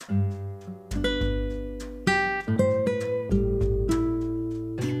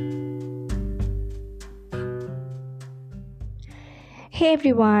Hey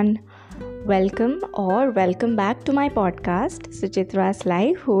everyone, welcome back to my podcast Suchitra's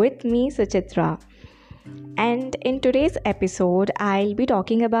Life with me Suchitra. And in today's episode, I'll be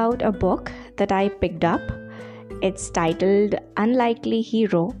talking about a book that I picked up. It's titled Unlikely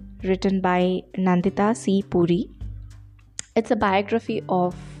Hero, written by Nandita C. Puri. It's a biography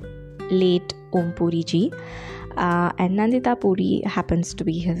of late Puri ji, and Nandita Puri happens to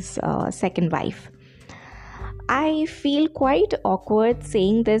be his second wife. I feel quite awkward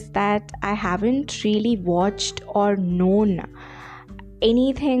saying this that I haven't really watched or known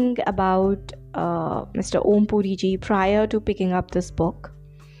anything about Mr. Om Puri ji prior to picking up this book.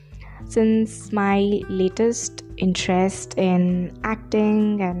 Since my latest interest in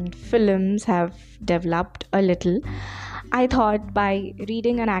acting and films have developed a little, I thought by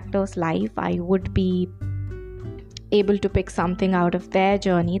reading an actor's life, I would be able to pick something out of their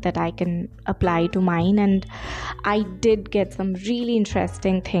journey that I can apply to mine, and I did get some really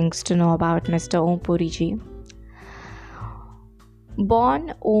interesting things to know about Mr. Om Puri ji.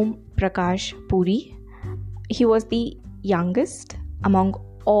 Born Om Prakash Puri, he was the youngest among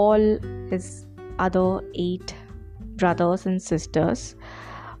all his other 8 brothers and sisters,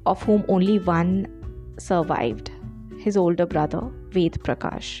 of whom only one survived, his older brother Ved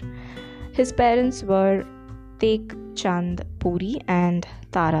Prakash. His parents were Tek Chand Puri and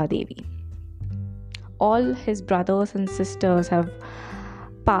Tara Devi. All his brothers and sisters have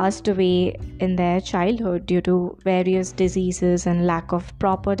passed away in their childhood due to various diseases and lack of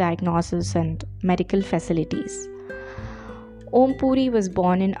proper diagnosis and medical facilities. Om Puri was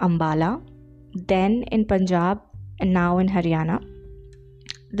born in Ambala, then in Punjab, and now in Haryana.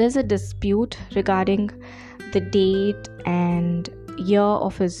 There's a dispute regarding the date and year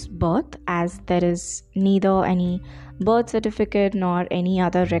of his birth, as there is neither any birth certificate nor any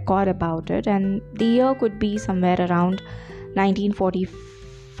other record about it, and the year could be somewhere around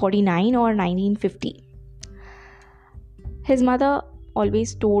 1949 or 1950. His mother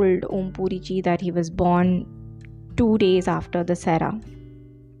always told Om Puri ji that he was born 2 days after the Sera.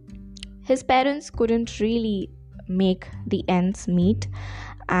 His parents couldn't really make the ends meet,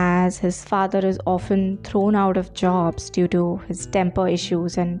 as his father is often thrown out of jobs due to his temper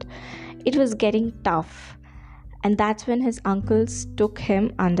issues, and it was getting tough. And that's when his uncles took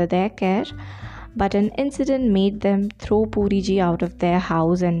him under their care, but an incident made them throw Puri ji out of their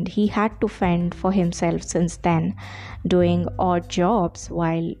house, and he had to fend for himself since then, doing odd jobs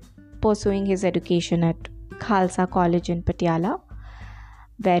while pursuing his education at Khalsa College in Patiala,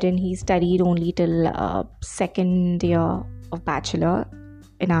 wherein he studied only till second year of Bachelor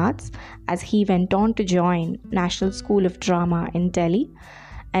in Arts, as he went on to join National School of Drama in Delhi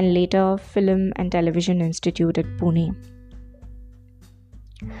and later Film and Television Institute at Pune.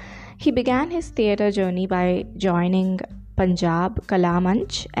 He began his theatre journey by joining Punjab Kala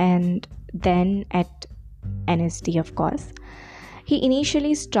Manch and then at NSD, of course. He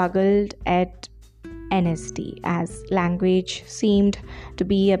initially struggled at NSD as language seemed to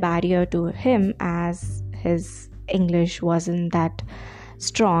be a barrier to him, as his English wasn't that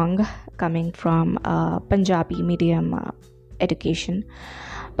strong coming from a Punjabi medium education.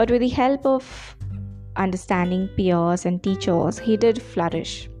 But with the help of understanding peers and teachers, he did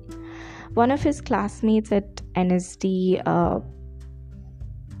flourish. One of his classmates at NSD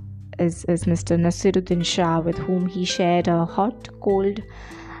is Mr. Nasiruddin Shah, with whom he shared a hot-cold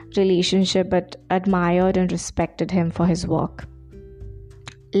relationship but admired and respected him for his work.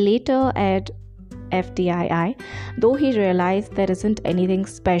 Later at FDII, though he realized there isn't anything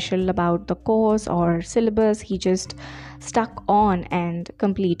special about the course or syllabus, he just stuck on and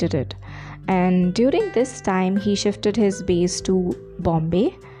completed it. And during this time, he shifted his base to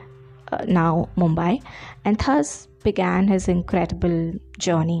Bombay, now Mumbai, and thus began his incredible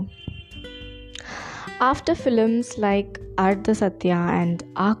journey. After films like Ardha Satya and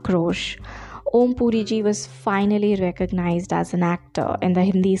Akrosh, Om Puri ji was finally recognized as an actor in the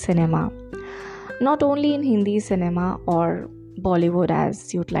Hindi cinema. Not only in Hindi cinema, or Bollywood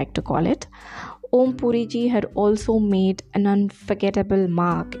as you'd like to call it, Om Puri ji had also made an unforgettable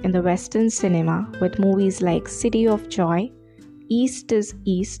mark in the Western cinema with movies like City of Joy, East is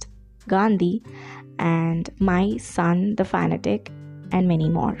East, Gandhi, and My Son the Fanatic, and many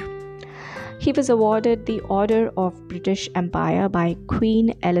more. He was awarded the Order of British Empire by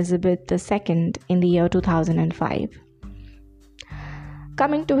Queen Elizabeth II in the year 2005.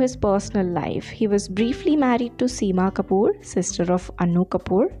 Coming to his personal life, he was briefly married to Seema Kapoor, sister of Anu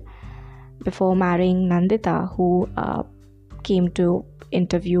Kapoor, before marrying Nandita, who came to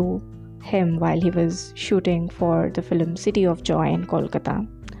interview him while he was shooting for the film City of Joy in Kolkata.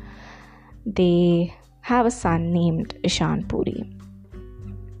 They have a son named Ishan Puri.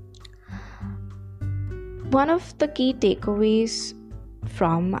 One of the key takeaways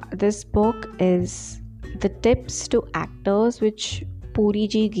from this book is the tips to actors which Puri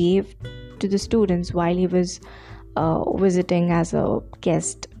ji gave to the students while he was visiting as a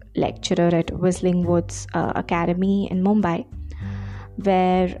guest lecturer at Whistling Woods Academy in Mumbai,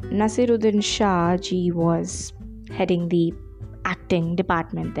 where Nasiruddin Shah ji was heading the acting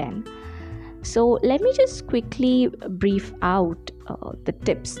department then. So let me just quickly brief out the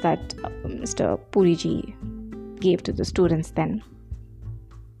tips that Mr. Puri ji gave to the students then.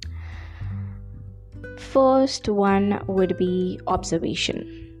 First one would be observation.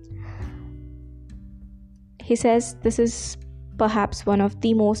 He says this is perhaps one of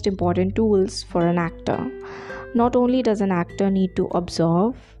the most important tools for an actor. Not only does an actor need to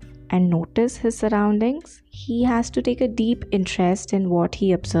observe and notice his surroundings, he has to take a deep interest in what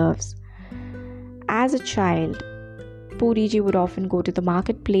he observes. As a child, Puri ji would often go to the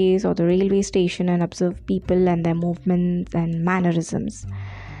marketplace or the railway station and observe people and their movements and mannerisms.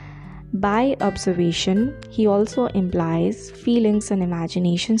 By observation, he also implies feelings and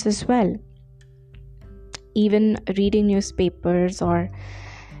imaginations as well. Even reading newspapers or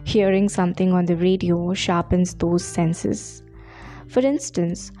hearing something on the radio sharpens those senses. For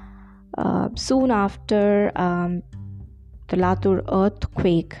instance, soon after the Latur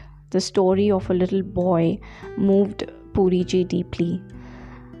earthquake, the story of a little boy moved Puri ji deeply.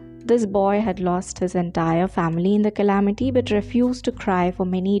 This boy had lost his entire family in the calamity but refused to cry for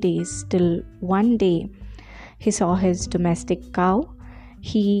many days till one day he saw his domestic cow.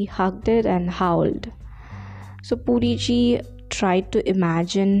 He hugged it and howled. So Puri ji tried to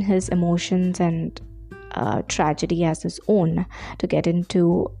imagine his emotions and tragedy as his own to get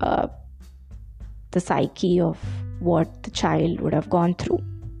into the psyche of what the child would have gone through.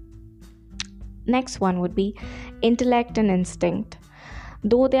 Next one would be intellect and instinct.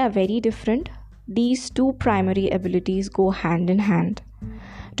 Though they are very different, these two primary abilities go hand in hand.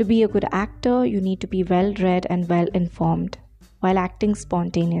 To be a good actor, you need to be well read and well informed while acting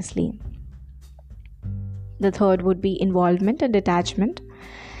spontaneously. The third would be involvement and detachment.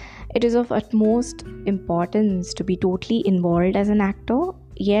 It is of utmost importance to be totally involved as an actor,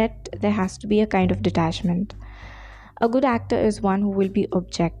 yet there has to be a kind of detachment. A good actor is one who will be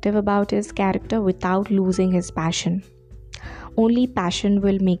objective about his character without losing his passion. Only passion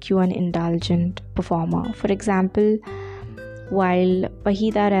will make you an indulgent performer. For example, while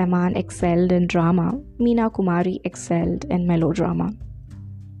Wahida Rahman excelled in drama, Meena Kumari excelled in melodrama.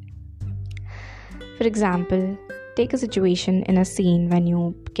 For example, take a situation in a scene when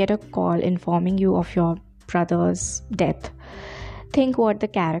you get a call informing you of your brother's death. Think what the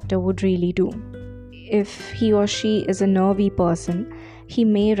character would really do. If he or she is a nervy person, he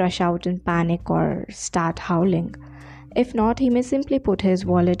may rush out in panic or start howling. If not, he may simply put his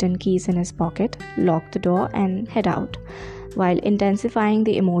wallet and keys in his pocket, lock the door and head out, while intensifying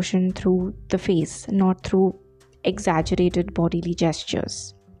the emotion through the face, not through exaggerated bodily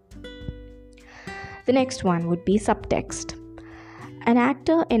gestures. The next one would be subtext. An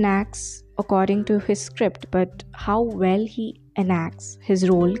actor enacts according to his script, but how well he enacts his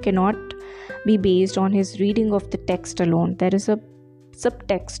role cannot be based on his reading of the text alone. There is a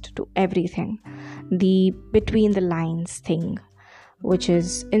subtext to everything, the between the lines thing, which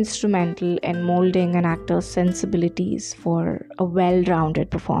is instrumental in molding an actor's sensibilities for a well-rounded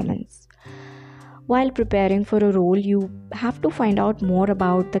performance. While preparing for a role, you have to find out more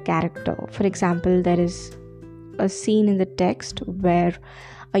about the character. For example, there is a scene in the text where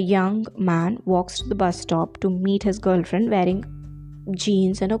a young man walks to the bus stop to meet his girlfriend wearing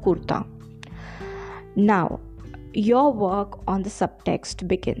jeans and a kurta. Now, your work on the subtext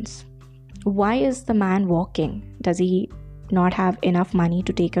begins. Why is the man walking? Does he not have enough money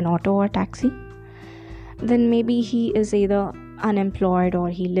to take an auto or taxi? Then maybe he is either unemployed or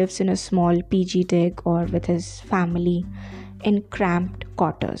he lives in a small PG dig or with his family in cramped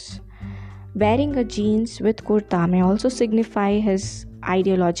quarters. Wearing a jeans with kurta may also signify his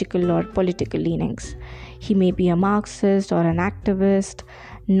ideological or political leanings. He may be a Marxist or an activist.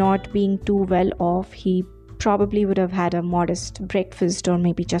 Not being too well off, he probably would have had a modest breakfast or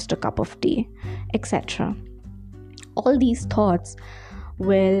maybe just a cup of tea, etc. All these thoughts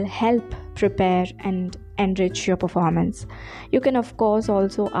will help prepare and enrich your performance. You can of course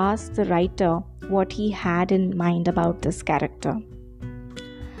also ask the writer what he had in mind about this character.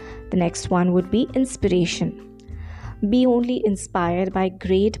 The next one would be inspiration. Be only inspired by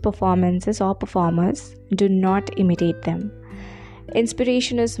great performances or performers. Do not imitate them.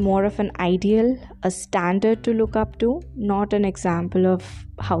 Inspiration is more of an ideal, a standard to look up to, not an example of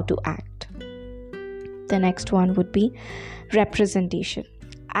how to act. The next one would be representation.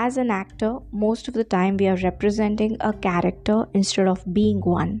 as an actor, most of the time we are representing a character instead of being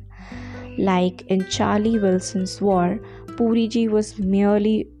one. Like in Charlie Wilson's War, Puri ji was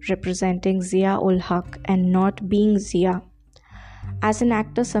merely representing Zia ul Haq and not being Zia. As an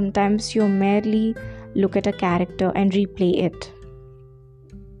actor, sometimes you merely look at a character and replay it.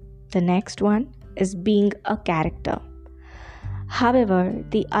 The next one is being a character. However,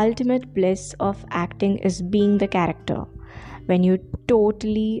 the ultimate bliss of acting is being the character. When you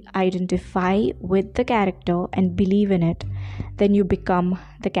totally identify with the character and believe in it, then you become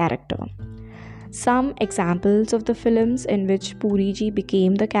the character. Some examples of the films in which Puri ji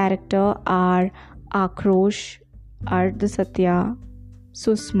became the character are Akrosh, Ardh Satya,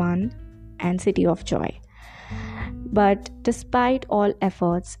 Susman, and City of Joy. But despite all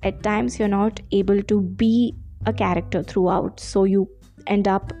efforts, at times you're not able to be a character throughout, so you end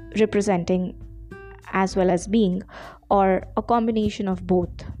up representing as well as being, or a combination of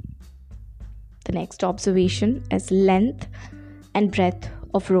both. The next observation is length and breadth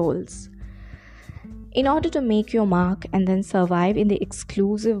of roles. In order to make your mark and then survive in the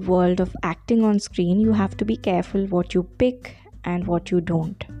exclusive world of acting on screen, you have to be careful what you pick and what you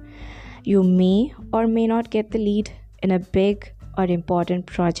don't. You may or may not get the lead in a big or important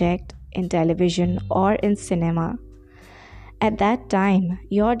project in television or in cinema. At that time,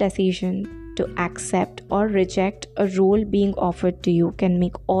 your decision to accept or reject a role being offered to you can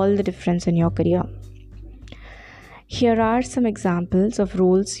make all the difference in your career. Here are some examples of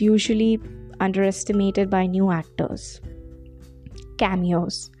roles usually underestimated by new actors.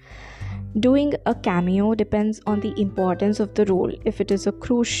 Cameos. Doing a cameo depends on the importance of the role. If it is a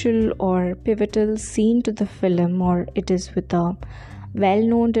crucial or pivotal scene to the film, or it is with a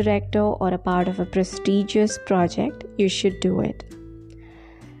well-known director or a part of a prestigious project, you should do it.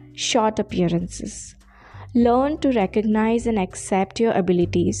 Short appearances. Learn to recognize and accept your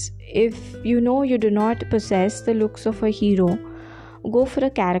abilities. If you know you do not possess the looks of a hero, go for a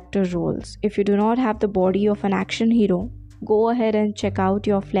character roles. If you do not have the body of an action hero, go ahead and check out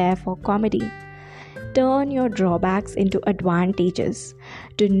your flair for comedy. Turn your drawbacks into advantages.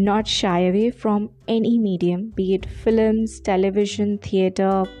 Do not shy away from any medium, be it films, television,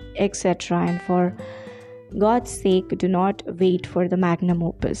 theatre, etc. And for God's sake, do not wait for the magnum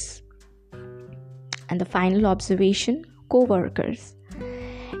opus. And the final observation, co-workers.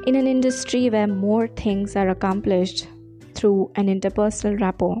 In an industry where more things are accomplished through an interpersonal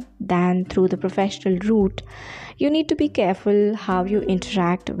rapport than through the professional route, you need to be careful how you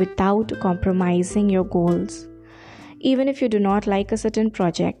interact without compromising your goals. Even if you do not like a certain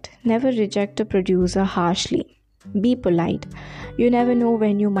project, never reject a producer harshly. Be polite. You never know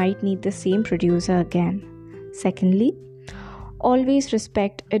when you might need the same producer again. Secondly, always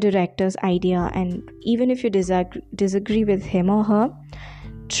respect a director's idea, and even if you disagree with him or her,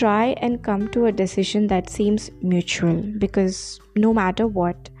 try and come to a decision that seems mutual, because no matter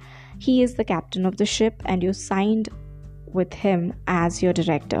what, he is the captain of the ship and you signed with him as your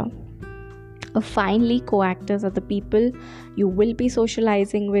director. Finally, co-actors are the people you will be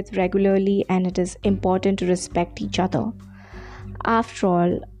socializing with regularly, and it is important to respect each other. After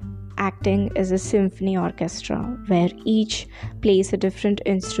all, acting is a symphony orchestra where each plays a different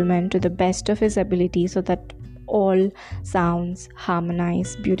instrument to the best of his ability so that all sounds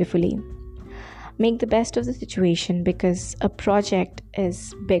harmonize beautifully. Make the best of the situation, because a project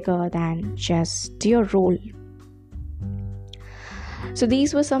is bigger than just your role. So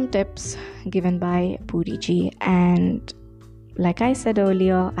these were some tips given by Puri ji, and like I said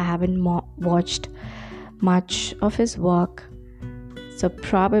earlier, I haven't watched much of his work, so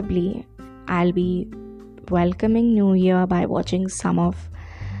probably I'll be welcoming New Year by watching some of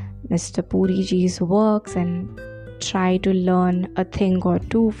Mr. Puri ji's works and try to learn a thing or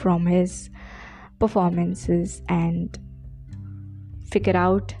two from his performances and figure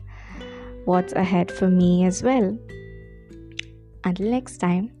out what's ahead for me as well. Until next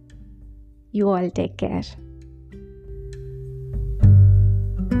time, you all take care.